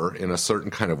ever in a certain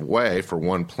kind of way for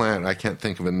one plant. I can't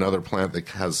think of another plant that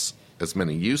has as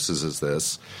many uses as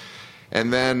this.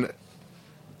 And then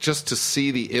just to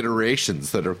see the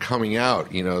iterations that are coming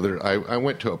out, I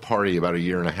went to a party about a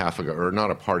year and a half ago, or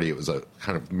not a party, it was a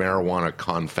kind of marijuana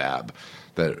confab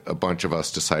that a bunch of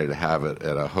us decided to have it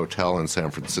at a hotel in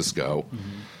San Francisco.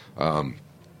 Mm-hmm.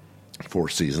 Four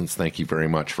Seasons, thank you very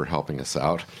much for helping us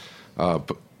out.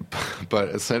 But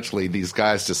essentially these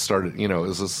guys just started, it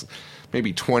was this,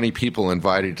 maybe 20 people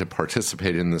invited to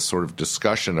participate in this sort of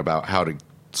discussion about how to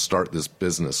start this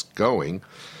business going.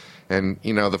 And,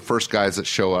 the first guys that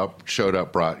showed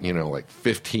up brought, like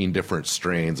 15 different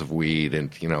strains of weed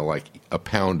and, like a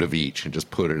pound of each and just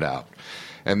put it out.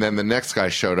 And then the next guy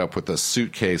showed up with a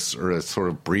suitcase or a sort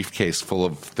of briefcase full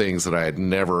of things that I had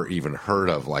never even heard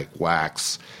of, like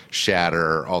wax,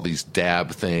 shatter, all these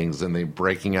dab things, and they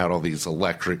breaking out all these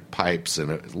electric pipes,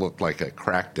 and it looked like a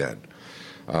crack den.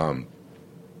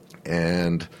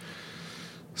 And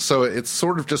so it's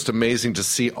sort of just amazing to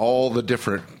see all the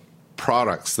different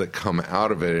products that come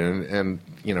out of it and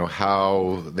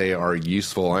how they are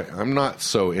useful. I'm not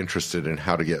so interested in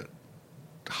how to get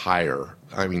higher.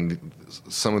 I mean,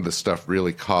 some of this stuff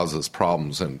really causes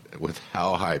problems and with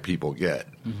how high people get.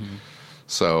 Mm-hmm.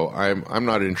 So I'm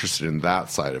not interested in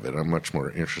that side of it. I'm much more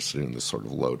interested in this sort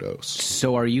of low dose.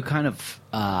 So are you kind of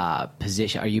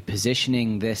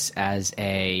positioning this as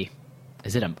going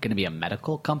to be a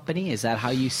medical company? Is that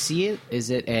how you see it? Is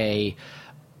it a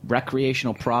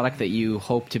recreational product that you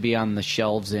hope to be on the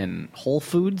shelves in Whole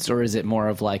Foods, or is it more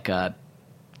of like a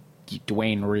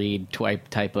Dwayne Reed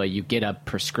type of you get a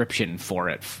prescription for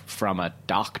it from a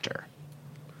doctor?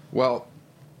 Well,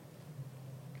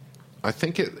 I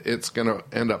think it's going to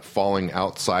end up falling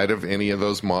outside of any of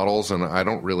those models, and I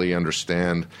don't really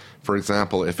understand. For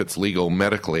example, if it's legal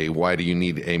medically, why do you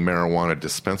need a marijuana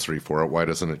dispensary for it? Why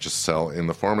doesn't it just sell in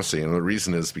the pharmacy? And the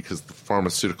reason is because the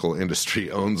pharmaceutical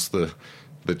industry owns the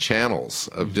channels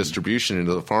of mm-hmm. distribution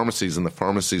into the pharmacies, and the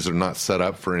pharmacies are not set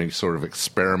up for any sort of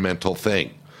experimental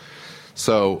thing.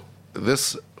 So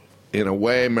this, in a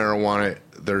way, marijuana,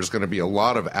 there's going to be a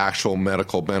lot of actual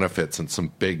medical benefits, and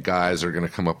some big guys are going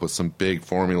to come up with some big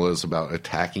formulas about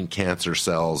attacking cancer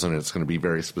cells, and it's going to be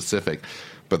very specific.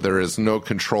 But there is no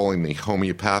controlling the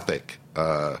homeopathic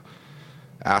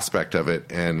aspect of it,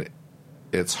 and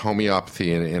it's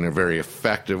homeopathy in a very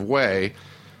effective way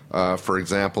For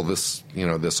example, this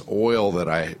oil that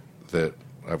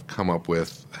I've come up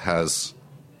with has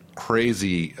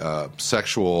crazy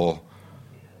sexual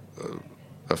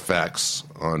effects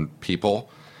on people,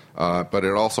 but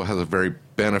it also has a very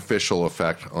beneficial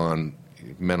effect on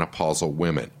menopausal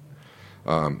women.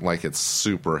 Like it's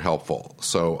super helpful.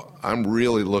 So I'm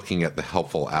really looking at the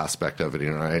helpful aspect of it,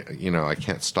 and I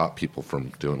can't stop people from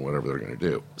doing whatever they're going to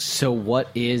do. So what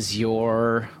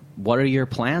are your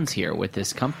plans here with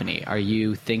this company? Are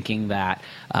you thinking that,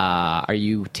 are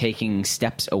you taking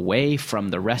steps away from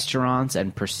the restaurants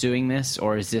and pursuing this,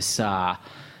 or is this a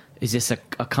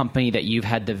company that you've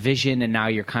had the vision and now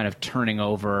you're kind of turning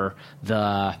over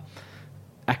the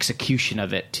execution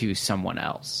of it to someone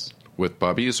else? With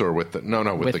Bubby's or with the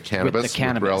cannabis? With the cannabis.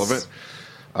 With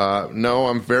relevant? No,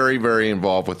 I'm very, very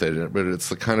involved with it, but it's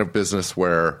the kind of business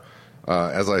where,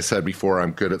 as I said before,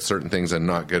 I'm good at certain things and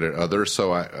not good at others.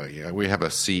 So we have a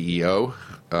CEO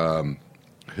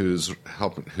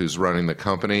who's running the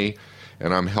company,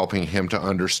 and I'm helping him to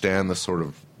understand the sort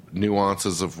of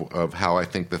nuances of how I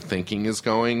think the thinking is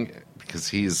going, because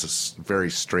he's a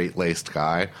very straight-laced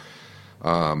guy.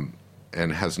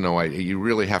 And has no idea. You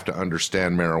really have to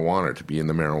understand marijuana to be in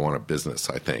the marijuana business,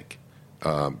 I think,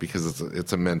 because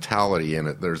it's a mentality in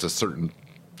it. There's a certain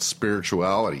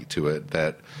spirituality to it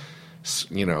that,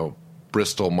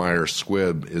 Bristol Myers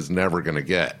Squibb is never going to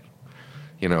get.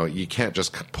 You can't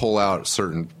just pull out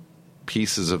certain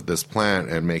pieces of this plant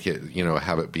and make it,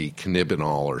 have it be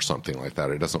cannabinol or something like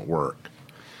that. It doesn't work.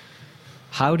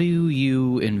 How do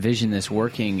you envision this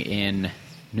working in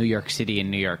New York City and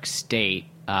New York State?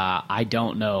 I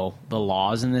don't know the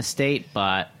laws in this state,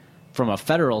 but from a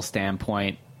federal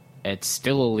standpoint, it's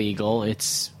still illegal.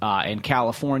 It's in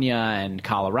California and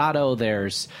Colorado.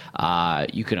 There's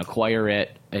you can acquire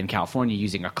it in California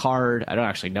using a card. I don't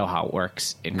actually know how it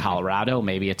works in Colorado.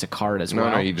 Maybe it's a card as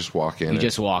well. No, you just walk in. You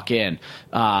just walk in.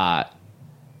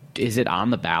 Is it on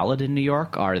the ballot in New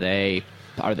York? Are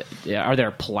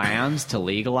there plans to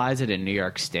legalize it in New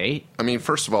York State? I mean,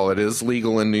 first of all, it is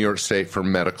legal in New York State for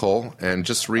medical, and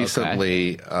just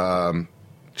recently,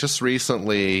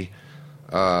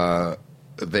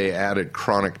 they added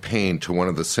chronic pain to one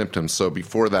of the symptoms. So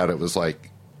before that, it was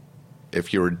like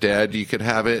if you were dead, you could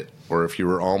have it, or if you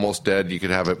were almost dead, you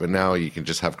could have it. But now you can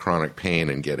just have chronic pain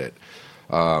and get it.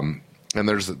 And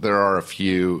there are a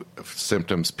few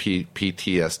symptoms,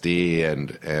 PTSD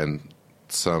and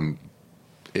some.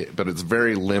 But it's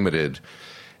very limited,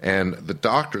 and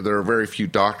there are very few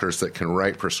doctors that can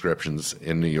write prescriptions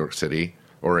in New York City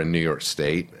or in New York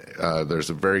State. There's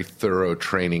a very thorough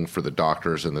training for the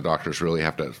doctors, and the doctors really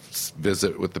have to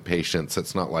visit with the patients.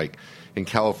 It's not like in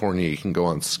California you can go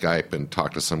on Skype and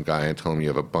talk to some guy and tell him you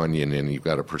have a bunion and you've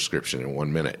got a prescription in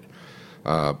 1 minute.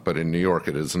 But in New York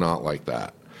it is not like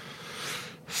that.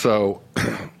 So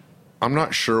I'm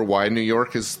not sure why New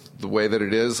York is the way that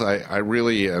it is. I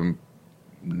really am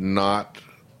not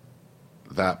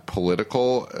that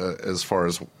political as far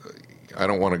as I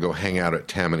don't want to go hang out at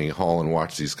Tammany Hall and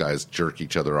watch these guys jerk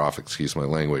each other off, excuse my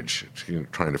language,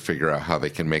 trying to figure out how they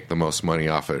can make the most money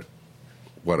off it,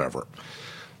 whatever.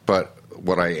 But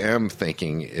what I am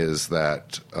thinking is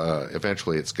that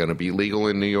eventually it's going to be legal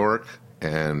in New York,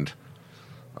 and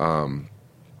I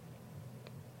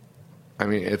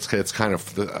mean it's kind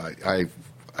of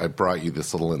I brought you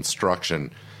this little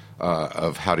instruction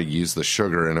of how to use the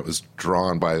sugar, and it was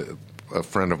drawn by a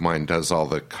friend of mine does all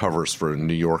the covers for a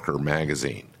New Yorker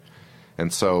magazine.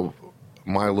 And so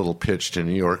my little pitch to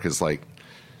New York is like,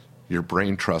 your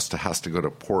brain trust has to go to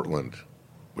Portland,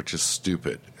 which is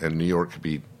stupid. And New York could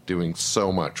be doing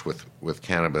so much with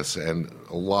cannabis, and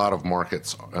a lot of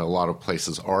markets, a lot of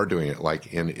places are doing it.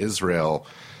 Like in Israel,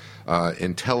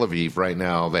 in Tel Aviv right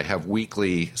now, they have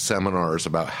weekly seminars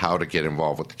about how to get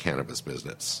involved with the cannabis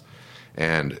business.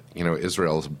 And,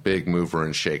 Israel is a big mover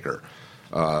and shaker.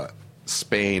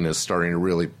 Spain is starting to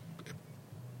really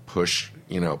push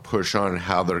on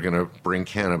how they're going to bring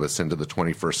cannabis into the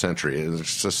 21st century.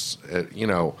 It's just,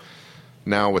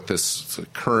 now with this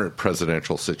current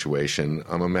presidential situation,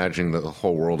 I'm imagining that the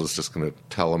whole world is just going to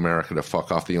tell America to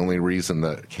fuck off. The only reason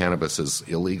that cannabis is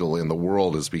illegal in the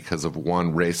world is because of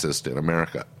one racist in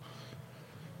America.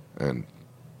 And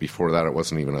before that, it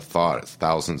wasn't even a thought. It's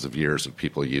thousands of years of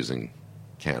people using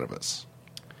cannabis.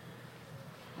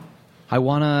 I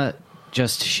want to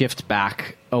just shift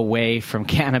back away from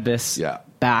cannabis,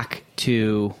 back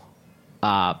to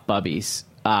Bubby's.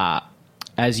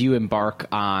 As you embark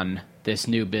on this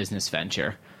new business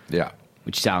venture,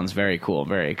 which sounds very cool,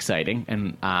 very exciting,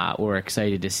 and we're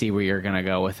excited to see where you're going to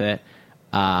go with it.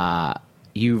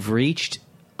 You've reached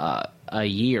a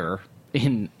year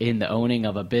in the owning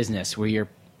of a business where you're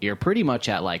you're pretty much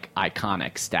at like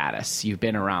iconic status. You've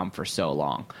been around for so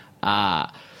long.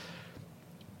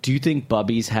 Do you think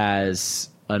Bubby's has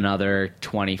another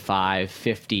 25,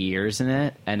 50 years in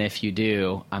it? And if you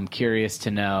do, I'm curious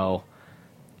to know,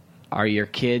 are your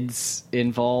kids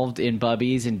involved in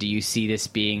Bubby's? And do you see this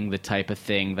being the type of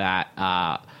thing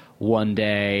that one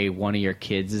day one of your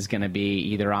kids is going to be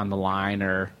either on the line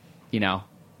or,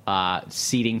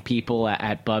 seating people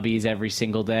at Bubby's every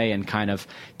single day and kind of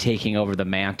taking over the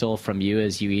mantle from you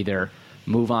as you either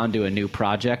move on to a new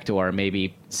project or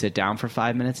maybe sit down for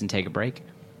 5 minutes and take a break?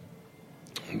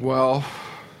 Well,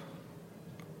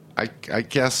 I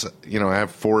guess, I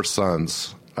have 4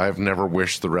 sons. I've never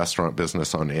wished the restaurant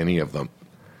business on any of them.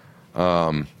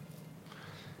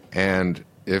 And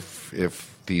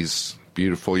if these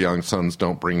beautiful young sons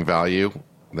don't bring value,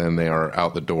 then they are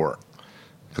out the door,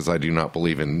 because I do not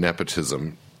believe in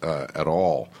nepotism at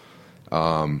all.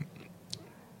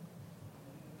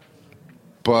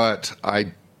 But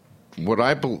what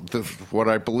I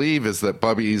believe is that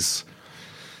Bubby's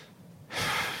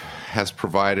has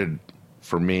provided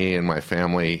for me and my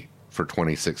family for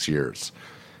 26 years.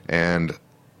 And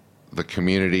the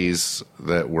communities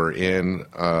that we're in,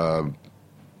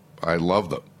 I love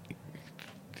them.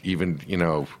 Even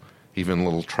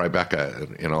little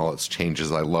Tribeca in all its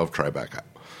changes, I love Tribeca.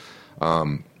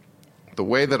 The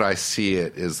way that I see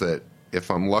it is that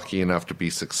if I'm lucky enough to be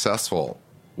successful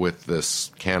with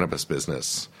this cannabis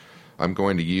business, I'm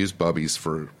going to use Bubby's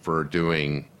for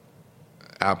doing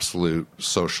absolute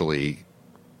socially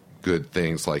good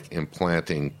things, like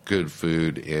implanting good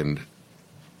food in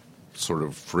sort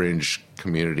of fringe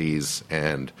communities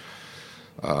and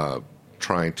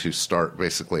trying to start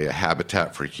basically a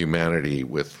habitat for humanity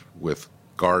with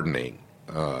gardening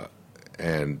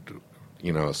and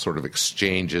sort of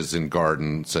exchanges in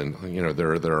gardens. And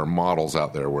there are models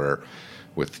out there where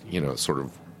with sort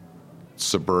of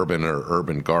suburban or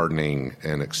urban gardening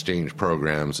and exchange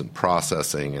programs and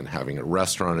processing and having a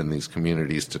restaurant in these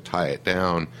communities to tie it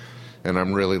down. And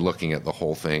I'm really looking at the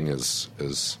whole thing as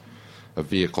a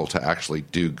vehicle to actually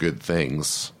do good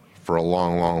things for a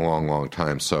long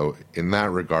time. So in that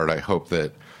regard, I hope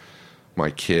that my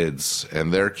kids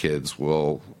and their kids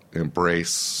will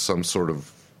embrace some sort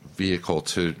of vehicle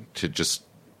to just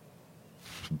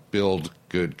build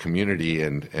good community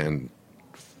and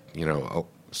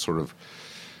sort of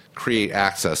create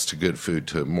access to good food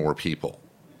to more people.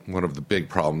 One of the big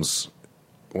problems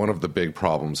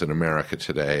in America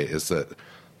today is that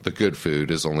the good food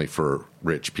is only for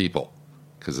rich people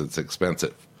because it's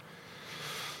expensive.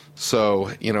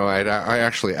 So, I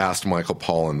actually asked Michael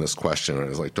Pollan this question. I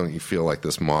was like, don't you feel like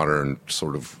this modern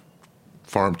sort of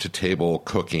farm-to-table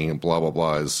cooking and blah, blah,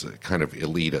 blah is kind of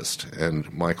elitist?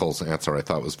 And Michael's answer I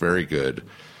thought was very good,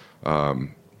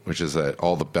 which is that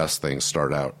all the best things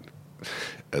start out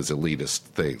as elitist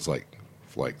things, like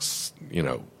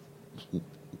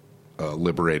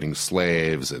liberating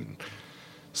slaves and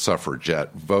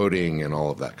suffragette voting and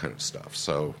all of that kind of stuff.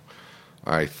 So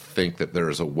I think that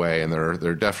there is a way, and there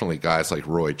are definitely guys like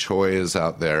Roy Choi is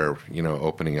out there,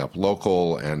 opening up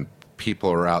local, and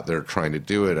people are out there trying to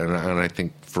do it. And I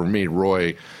think for me,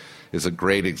 Roy is a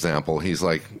great example. He's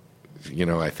like,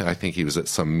 I think he was at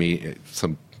some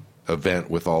event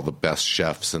with all the best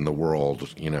chefs in the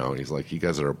world, he's like, you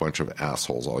guys are a bunch of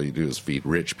assholes. All you do is feed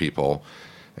rich people.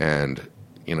 And,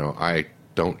 I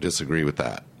don't disagree with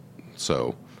that.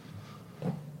 So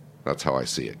that's how I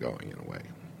see it going in a way.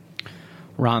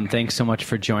 Ron, thanks so much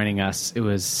for joining us. It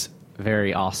was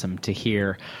very awesome to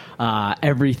hear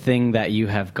everything that you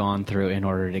have gone through in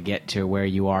order to get to where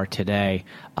you are today.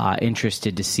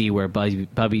 Interested to see where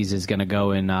Bubby's is going to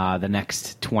go in the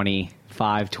next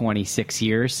 26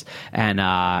 years,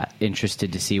 and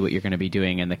interested to see what you're going to be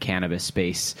doing in the cannabis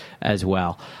space as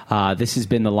well. This has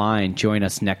been The Line. Join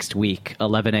us next week,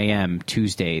 11 a.m.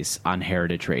 Tuesdays on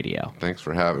Heritage Radio. Thanks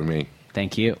for having me.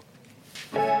 Thank you.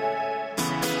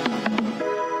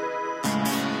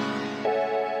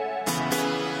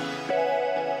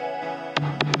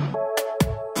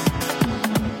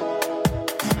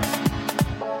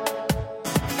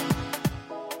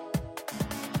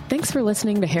 Thanks for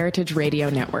listening to Heritage Radio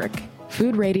Network,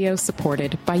 food radio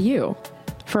supported by you.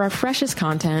 For our freshest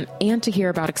content and to hear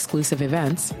about exclusive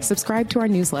events, subscribe to our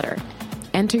newsletter.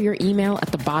 Enter your email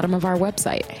at the bottom of our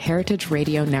website,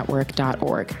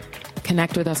 heritageradionetwork.org.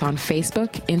 Connect with us on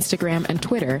Facebook, Instagram, and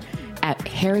Twitter at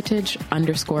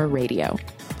heritage_radio.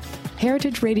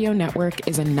 Heritage Radio Network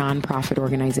is a nonprofit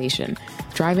organization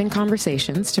driving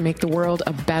conversations to make the world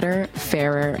a better,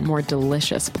 fairer, more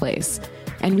delicious place.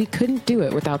 And we couldn't do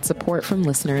it without support from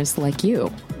listeners like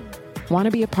you. Want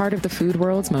to be a part of the food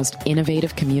world's most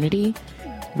innovative community?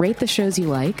 Rate the shows you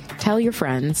like, tell your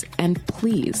friends, and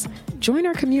please join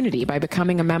our community by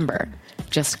becoming a member.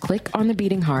 Just click on the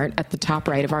beating heart at the top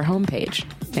right of our homepage.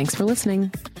 Thanks for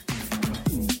listening.